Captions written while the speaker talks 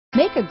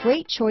Make a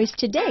great choice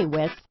today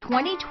with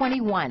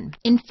 2021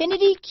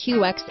 INFINITI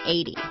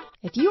QX80.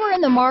 If you are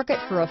in the market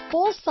for a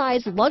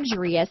full-size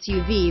luxury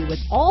SUV with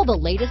all the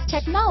latest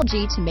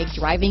technology to make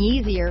driving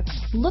easier,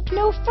 look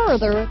no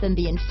further than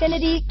the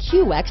INFINITI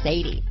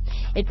QX80.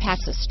 It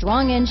packs a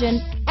strong engine,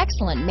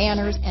 excellent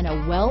manners, and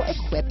a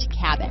well-equipped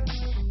cabin.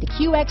 The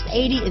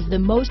QX80 is the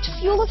most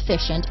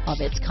fuel-efficient of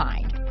its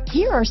kind.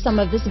 Here are some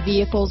of this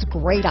vehicle's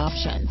great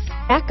options: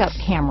 backup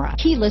camera,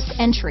 keyless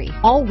entry,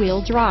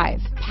 all-wheel drive,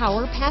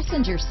 power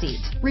passenger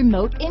seat,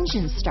 remote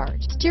engine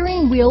start,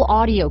 steering wheel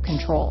audio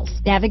controls,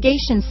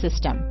 navigation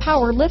system,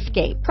 power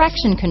liftgate,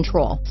 traction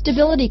control,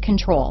 stability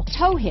control,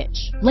 tow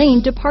hitch,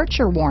 lane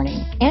departure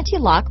warning,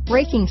 anti-lock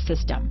braking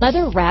system,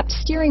 leather-wrapped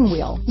steering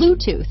wheel,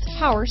 Bluetooth,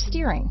 power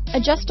steering,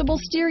 adjustable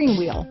steering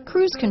wheel,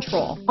 cruise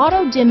control,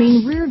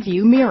 auto-dimming rear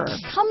view mirror.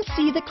 Come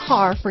see the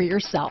car for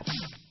yourself.